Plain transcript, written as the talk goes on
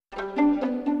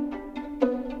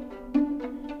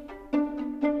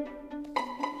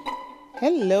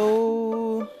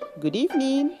Hello, good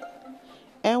evening,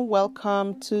 and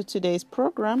welcome to today's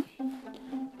program.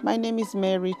 My name is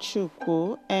Mary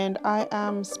Chukwu, and I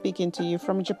am speaking to you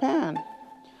from Japan.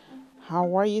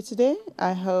 How are you today?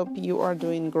 I hope you are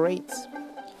doing great.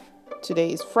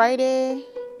 Today is Friday.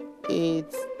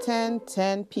 It's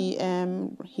 10:10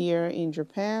 p.m. here in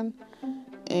Japan,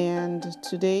 and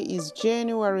today is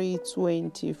January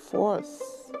 24th,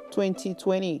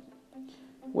 2020.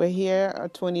 We're here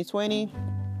at 2020,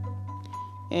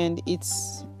 and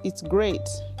it's great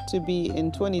to be in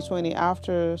 2020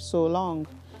 after so long,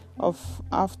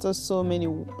 after so many,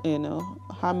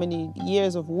 how many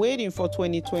years of waiting for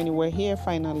 2020. We're here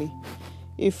finally.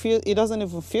 It doesn't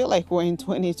even feel like we're in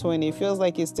 2020. It feels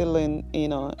like it's still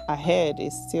ahead.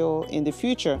 It's still in the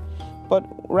future. But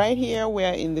right here,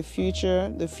 we're in the future.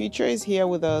 The future is here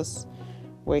with us.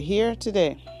 We're here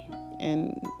today.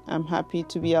 And I'm happy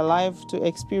to be alive to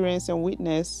experience and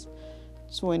witness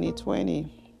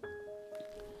 2020.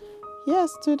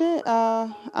 Yes, today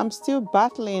I'm still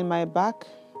battling my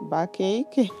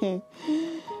backache.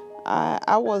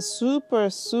 I was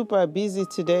super busy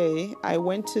today. I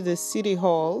went to the city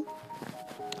hall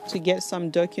to get some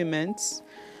documents,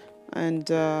 and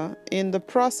in the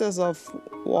process of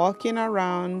walking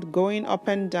around, going up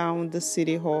and down the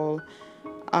city hall,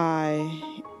 I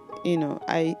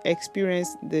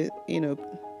experienced the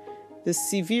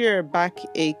severe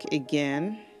backache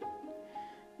again,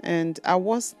 and I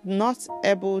was not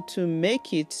able to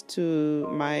make it to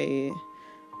my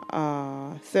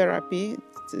therapy,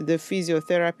 the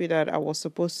physiotherapy that I was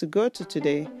supposed to go to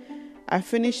today. I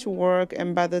finished work,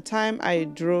 and by the time I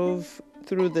drove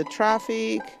through the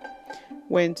traffic,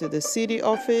 went to the city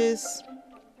office,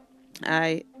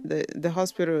 the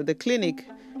hospital, the clinic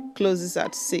closes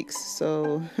at 6,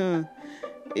 so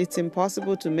it's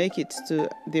impossible to make it to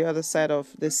the other side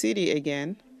of the city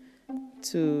again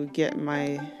to get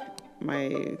my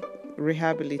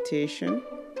rehabilitation.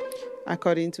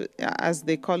 According to, as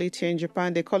they call it here in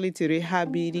Japan, they call it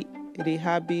rehabili.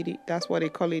 That's what they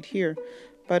call it here,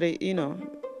 but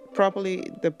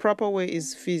the proper way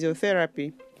is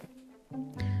physiotherapy.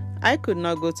 I could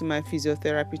not go to my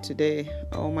physiotherapy today.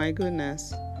 Oh my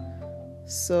goodness.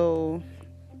 So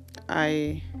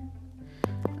I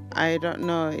don't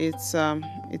know.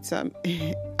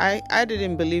 I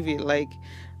didn't believe it. Like,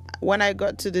 when I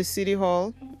got to the city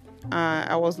hall,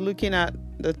 I was looking at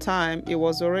the time. It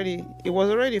was already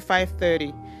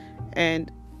 5:30,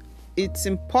 and it's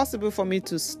impossible for me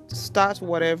to start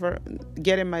whatever,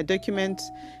 getting my documents,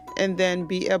 and then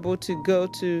be able to go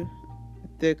to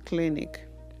the clinic.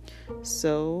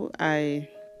 So I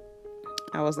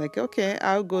was like, okay,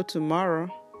 I'll go tomorrow.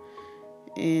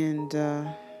 And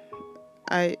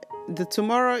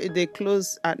tomorrow they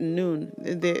close at noon.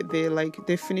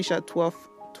 They finish at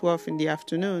 12 in the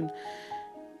afternoon.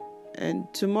 And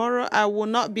tomorrow I will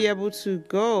not be able to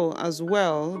go as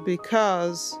well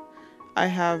because I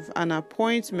have an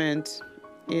appointment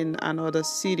in another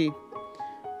city,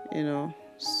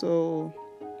 so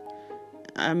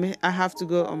I have to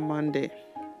go on Monday.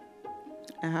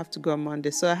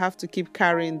 So I have to keep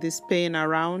carrying this pain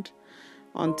around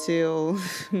until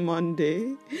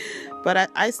Monday. But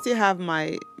I still have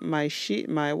my sheet,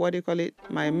 my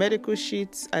medical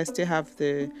sheets. I still have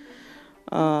the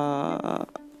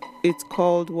it's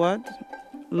called what?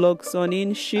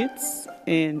 Loxonin sheets,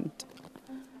 and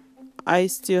I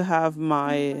still have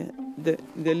the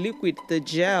liquid, the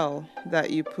gel that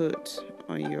you put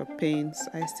on your pains.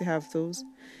 I still have those.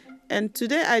 And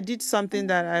today I did something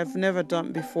that I've never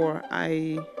done before.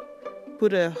 I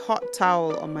put a hot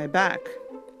towel on my back.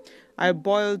 I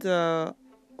boiled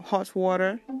hot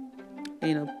water,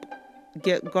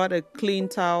 got a clean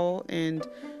towel and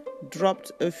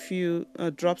dropped a few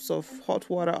drops of hot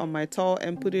water on my towel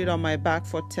and put it on my back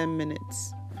for 10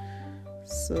 minutes.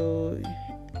 So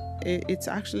it's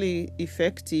actually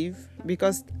effective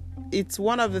because it's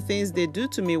one of the things they do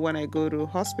to me when I go to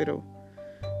hospital.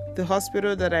 The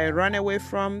hospital that I run away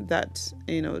from that,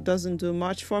 doesn't do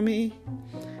much for me.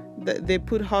 They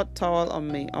put hot towel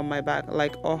on my back,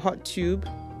 like a hot tube.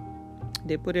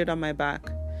 They put it on my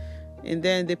back. And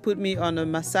then they put me on a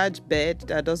massage bed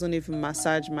that doesn't even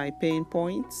massage my pain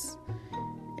points.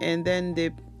 And then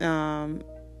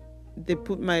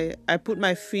I put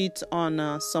my feet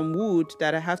on some wood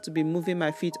that I have to be moving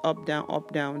my feet up,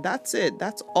 down. That's it.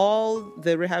 That's all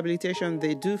the rehabilitation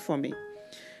they do for me.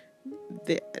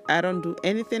 I don't do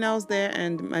anything else there,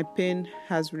 and my pain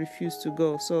has refused to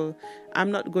go. So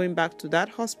I'm not going back to that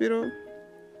hospital.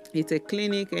 It's a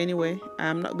clinic anyway.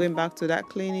 I'm not going back to that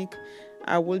clinic.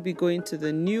 I will be going to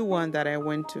the new one that I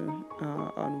went to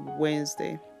on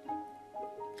Wednesday.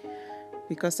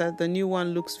 because the new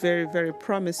one looks very, very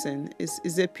promising.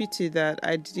 It's a pity that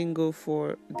I didn't go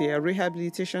for their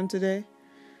rehabilitation today.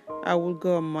 I will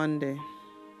go on Monday.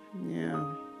 Yeah.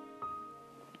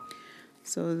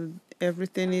 So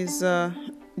everything is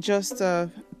just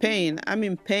pain. I'm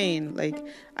in pain. Like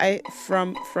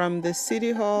from the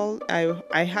city hall,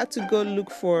 I had to go look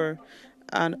for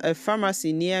a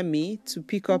pharmacy near me to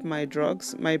pick up my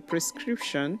drugs, my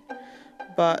prescription,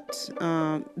 but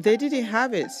they didn't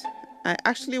have it. I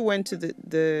actually went to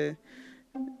the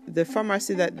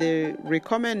pharmacy that they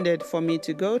recommended for me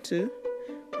to go to.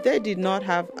 They did not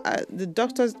have. The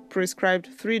doctors prescribed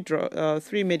three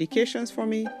medications for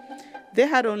me. They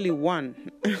had only one,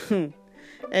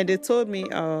 and they told me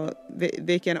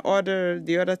they can order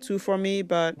the other two for me,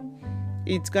 but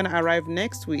it's gonna arrive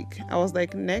next week. I was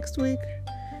like, next week?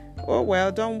 Oh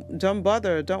well, don't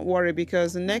bother, don't worry,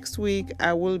 because next week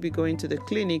I will be going to the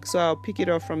clinic, so I'll pick it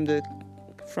up from the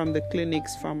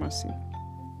clinic's pharmacy.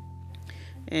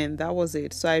 And that was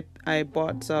it. So I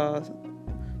bought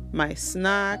my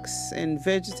snacks and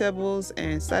vegetables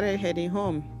and started heading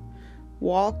home,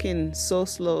 walking so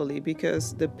slowly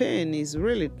because the pain is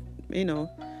really,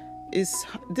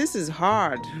 this is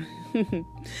hard.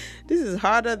 This is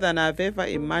harder than I've ever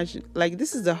imagined. Like,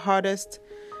 this is the hardest.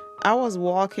 I was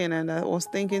walking and I was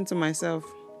thinking to myself,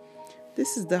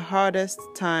 this is the hardest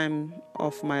time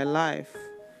of my life.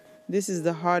 This is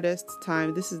the hardest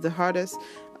time. This is the hardest.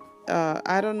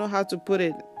 I don't know how to put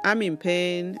it. I'm in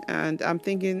pain and I'm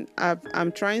thinking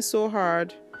I'm trying so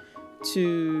hard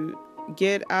to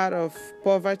get out of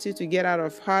poverty, to get out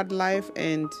of hard life,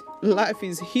 and life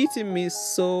is hitting me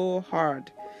so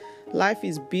hard. Life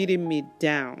is beating me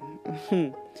down.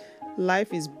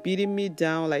 Life is beating me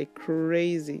down like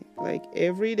crazy. Like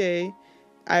every day,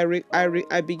 I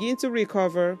begin to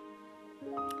recover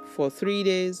for 3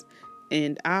 days,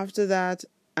 and after that,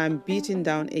 I'm beaten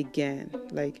down again.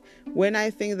 Like when I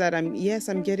think that I'm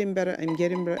getting better,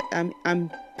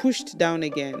 I'm pushed down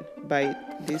again by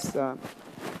this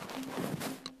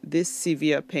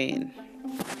severe pain.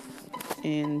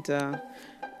 And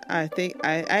I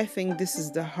think this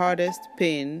is the hardest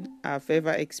pain I've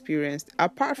ever experienced,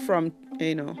 apart from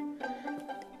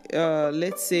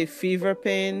let's say fever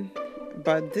pain,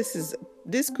 but this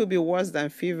could be worse than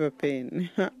fever pain.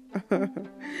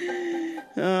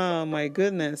 Oh my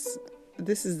goodness,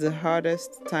 this is the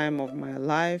hardest time of my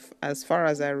life as far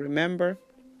as I remember.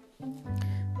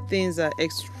 Things are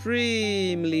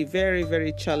extremely, very,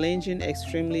 very challenging,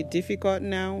 extremely difficult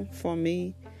now for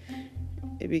me,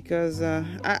 because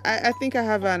I think I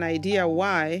have an idea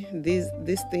why these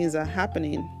things are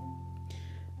happening.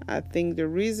 I think the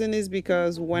reason is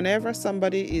because whenever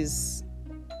somebody is,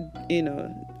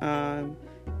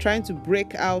 trying to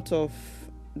break out of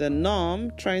the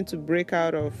norm, trying to break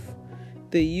out of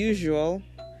the usual,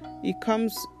 pain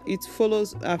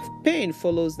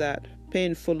follows that.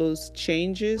 Pain follows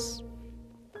changes.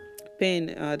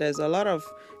 There's a lot of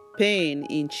pain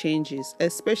in changes,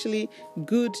 especially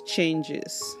good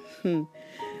changes.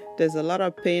 There's a lot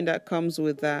of pain that comes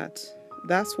with that.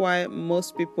 That's why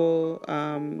most people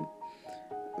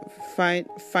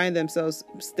find themselves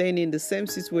staying in the same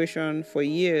situation for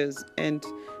years and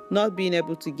not being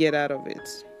able to get out of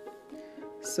it.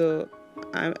 So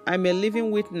I'm a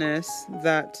living witness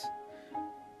that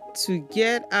to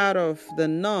get out of the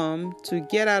norm, to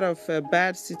get out of a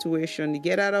bad situation, to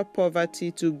get out of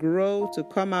poverty, to grow, to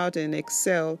come out and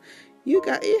excel, you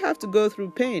have to go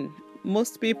through pain.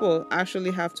 Most people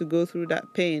actually have to go through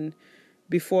that pain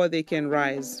before they can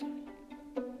rise.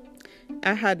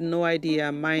 I had no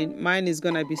idea mine is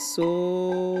gonna be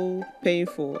so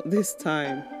painful this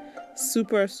time.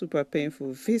 Super, super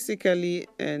painful physically,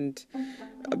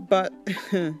 but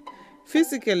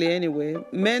physically anyway.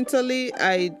 Mentally,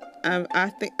 I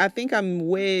think I'm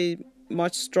way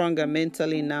much stronger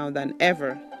mentally now than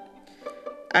ever.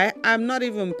 I'm not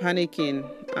even panicking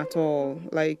at all.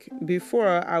 Like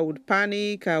before, I would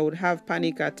panic. I would have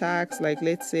panic attacks. Like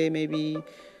let's say maybe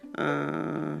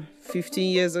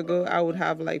 15 years ago, I would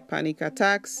have like panic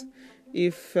attacks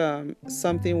if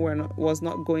something was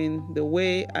not going the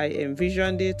way I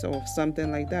envisioned it or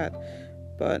something like that.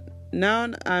 But now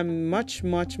I'm much,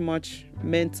 much, much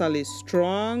mentally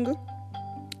strong.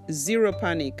 Zero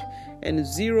panic and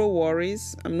zero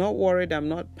worries. I'm not worried. I'm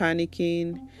not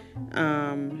panicking.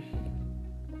 I'm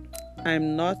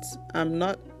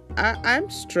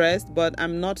stressed, but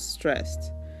I'm not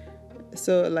stressed.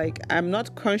 So like I'm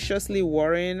not consciously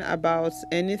worrying about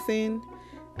anything.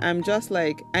 I'm just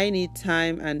like, I need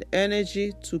time and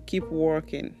energy to keep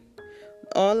working.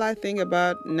 All I think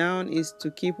about now is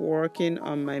to keep working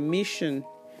on my mission.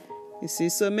 You see,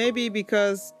 so maybe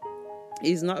because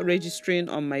It's not registering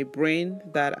on my brain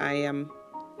that I am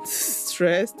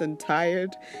stressed and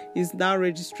tired. It's now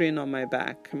registering on my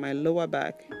back, my lower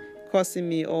back, causing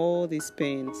me all these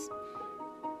pains.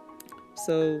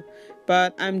 So,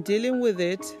 but I'm dealing with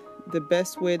it the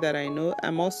best way that I know.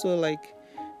 I'm also like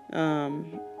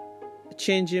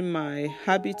changing my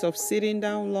habit of sitting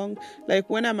down long. Like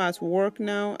when I'm at work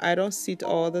now, I don't sit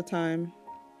all the time.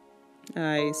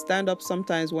 I stand up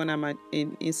sometimes when I'm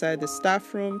inside the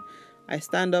staff room. I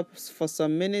stand up for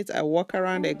some minutes. I walk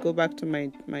around. I go back to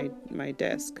my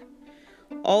desk.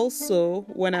 Also,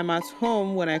 when I'm at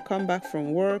home, when I come back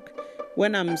from work,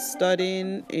 when I'm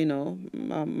studying,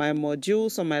 my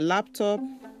modules on my laptop,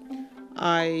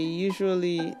 I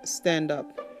usually stand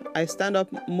up. I stand up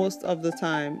most of the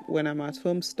time when I'm at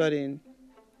home studying.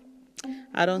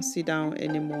 I don't sit down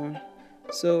anymore.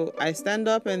 So I stand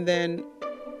up, and then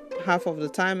half of the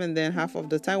time, and then half of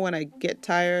the time when I get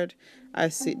tired, I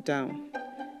sit down.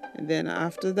 And then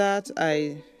after that,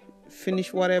 I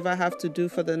finish whatever I have to do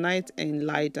for the night and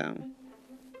lie down.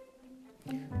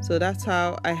 So that's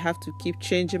how I have to keep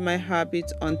changing my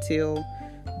habits until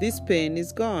this pain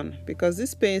is gone, because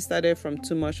this pain started from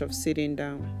too much of sitting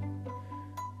down.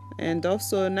 And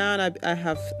also now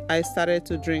I started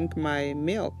to drink my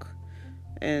milk,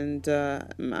 and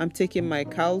I'm taking my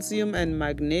calcium and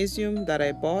magnesium that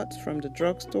I bought from the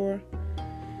drugstore.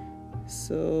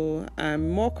 So I'm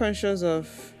more conscious of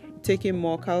taking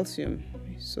more calcium,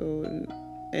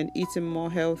 and eating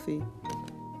more healthy,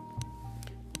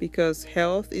 because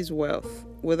health is wealth.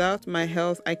 Without my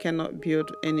health, I can't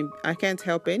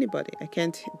help anybody. I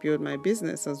can't build my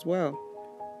business as well.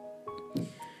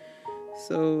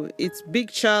 So it's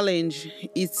big challenge.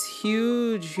 It's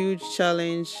huge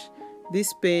challenge.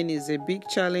 This pain is a big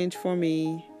challenge for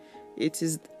me. It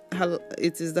is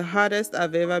the hardest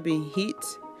I've ever been hit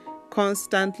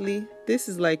constantly. This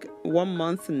is like 1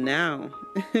 month now.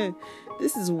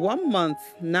 This is 1 month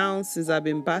now since I've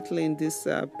been battling this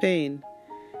pain.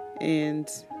 And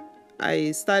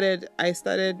I started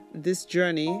this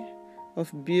journey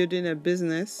of building a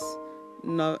business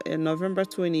in November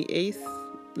 28th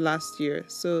last year.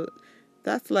 So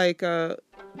that's like 2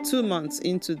 months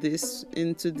into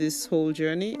this whole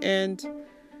journey, and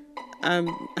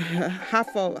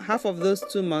half of those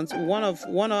 2 months,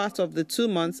 one out of the 2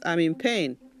 months, I'm in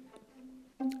pain,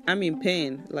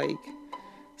 like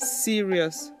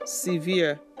serious,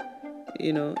 severe,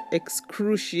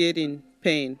 excruciating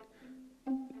pain,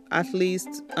 at least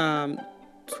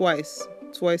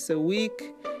twice a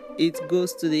week. It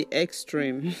goes to the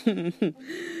extreme.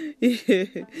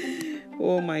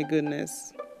 Oh my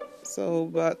goodness. So,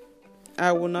 but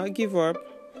I will not give up.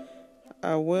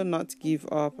 I will not give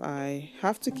up. I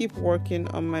have to keep working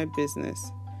on my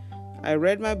business. I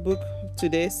read my book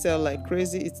today, Sell Like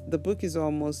Crazy. The book is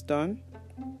almost done.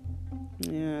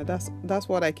 Yeah, that's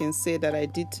what I can say that I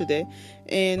did today.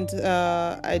 And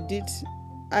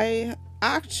I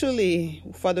actually,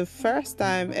 for the first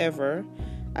time ever,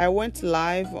 I went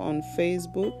live on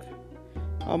Facebook.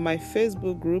 On my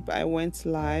Facebook group, I went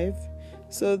live.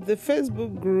 So the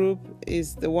Facebook group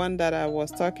is the one that I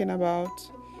was talking about.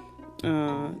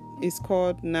 It's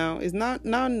called now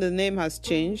the name has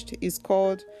changed. It's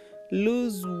called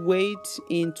Lose Weight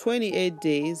in 28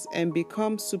 Days and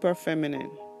Become Super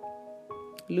Feminine.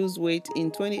 Lose Weight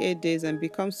in 28 Days and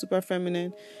Become Super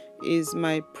Feminine is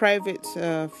my private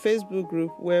Facebook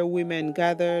group where women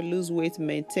gather, lose weight,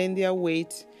 maintain their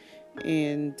weight,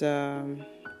 and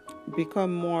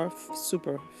become more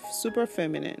super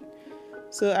feminine.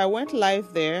 So I went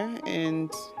live there,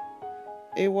 and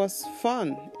it was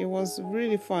fun. It was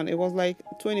really fun. It was like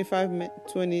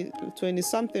 20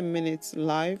 something minutes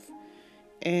live,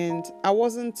 and it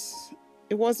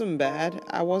wasn't bad.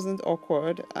 I wasn't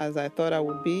awkward as I thought I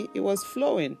would be. It was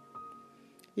flowing.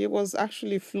 It was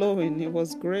actually flowing. It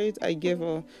was great. I gave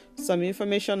some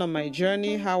information on my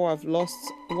journey, how I've lost,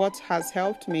 what has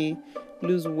helped me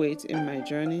lose weight in my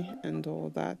journey and all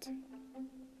that.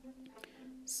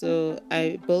 So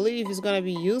I believe it's going to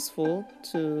be useful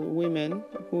to women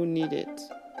who need it.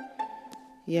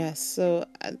 Yes, so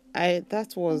I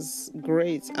that was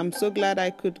great. I'm so glad I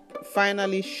could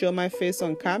finally show my face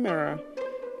on camera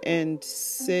and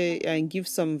say and give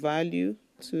some value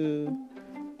to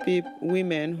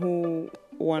women who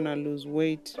want to lose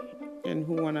weight and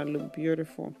who want to look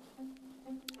beautiful.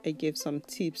 I gave some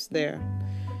tips there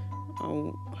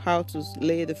on how to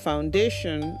lay the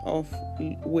foundation of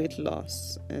weight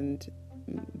loss and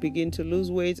begin to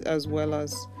lose weight, as well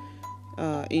as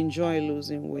enjoy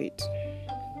losing weight.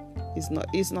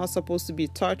 It's not supposed to be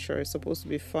torture. It's supposed to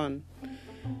be fun.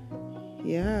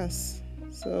 Yes.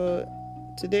 So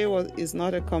today is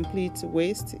not a complete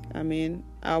waste. I mean,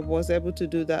 I was able to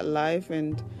do that live,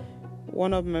 and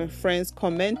one of my friends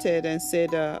commented and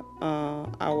said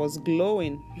I was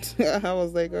glowing. I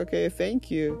was like, okay, thank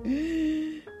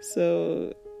you.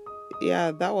 So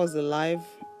yeah, that was the live.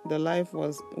 The live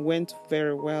went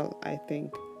very well, I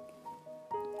think.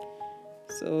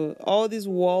 So all these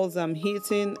walls I'm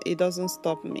hitting, it doesn't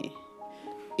stop me.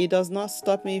 It does not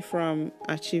stop me from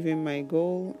achieving my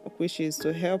goal, which is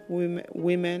to help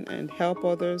women and help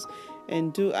others,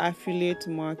 and do affiliate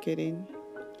marketing,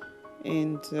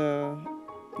 and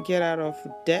get out of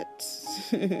debt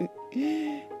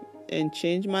and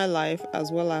change my life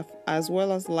as well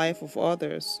as life of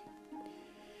others.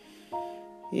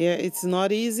 Yeah, it's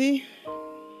not easy.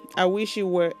 I wish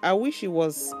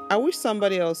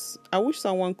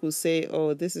someone could say,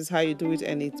 oh, this is how you do it,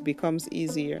 and it becomes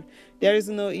easier. There is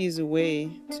no easy way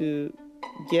to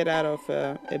get out of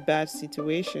a bad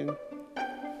situation.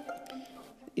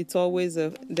 It's always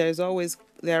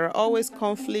there are always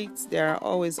conflicts, there are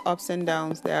always ups and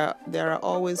downs, there are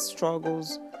always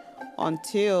struggles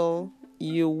until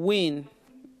you win.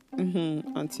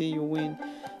 Until you win.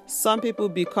 Some people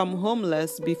become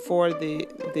homeless before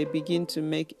they begin to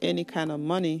make any kind of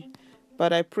money.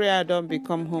 But I pray I don't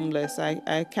become homeless.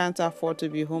 I can't afford to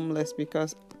be homeless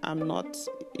because I'm not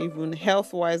even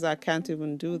health-wise. I can't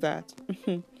even do that.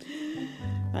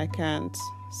 I can't.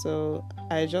 So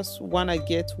I just want to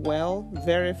get well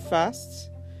very fast.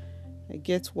 I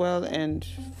get well and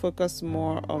focus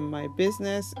more on my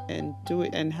business and do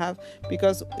it and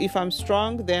because if I'm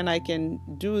strong, then I can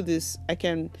do this. I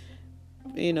can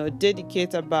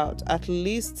dedicate about at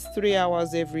least 3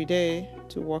 hours every day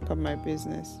to work on my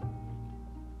business.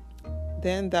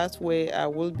 Then that way I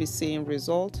will be seeing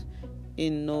result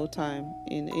in no time,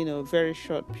 in a very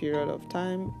short period of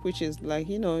time, which is like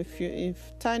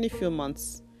if tiny few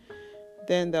months,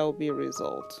 then there will be a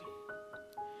result.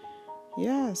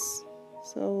 Yes,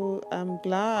 so I'm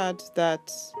glad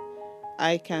that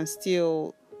I can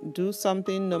still do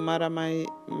something no matter my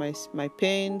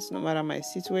pains, no matter my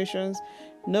situations.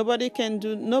 Nobody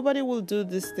will do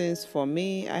these things for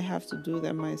me. I have to do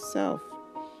them myself.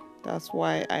 That's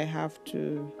why I have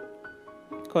to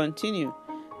continue.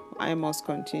 I must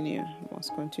continue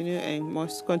and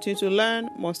must continue to learn,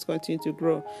 must continue to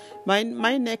grow.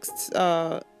 My next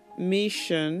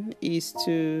mission is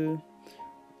to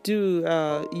do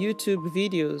YouTube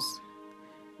videos.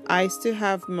 I still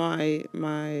have my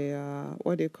my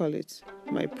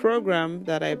program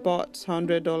that I bought,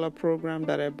 $100 program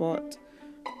that I bought,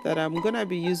 that I'm gonna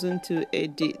be using to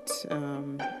edit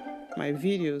my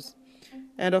videos.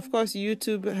 And of course,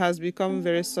 YouTube has become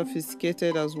very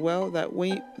sophisticated as well, that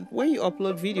when you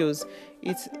upload videos,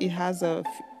 it has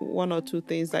one or two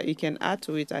things that you can add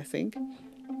to it, I think.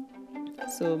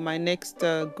 So my next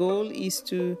goal is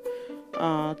to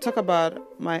talk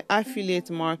about my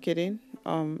affiliate marketing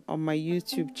on my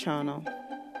YouTube channel.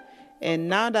 And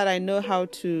now that I know how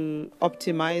to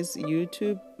optimize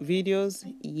YouTube videos,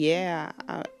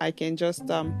 I can just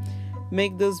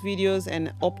make those videos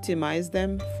and optimize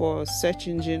them for search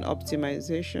engine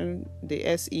optimization, the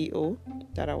SEO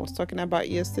that I was talking about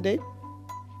yesterday,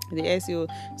 the SEO,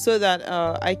 so that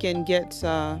I can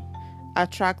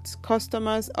attract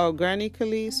customers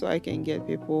organically, so I can get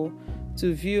people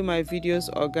to view my videos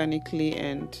organically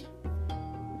and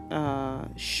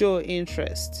show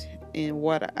interest in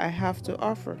what I have to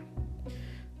offer.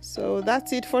 So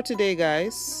that's it for today,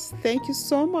 guys. Thank you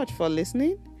so much for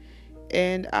listening,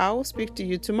 and I will speak to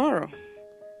you tomorrow.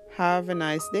 Have a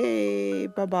nice day.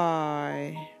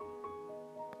 Bye-bye.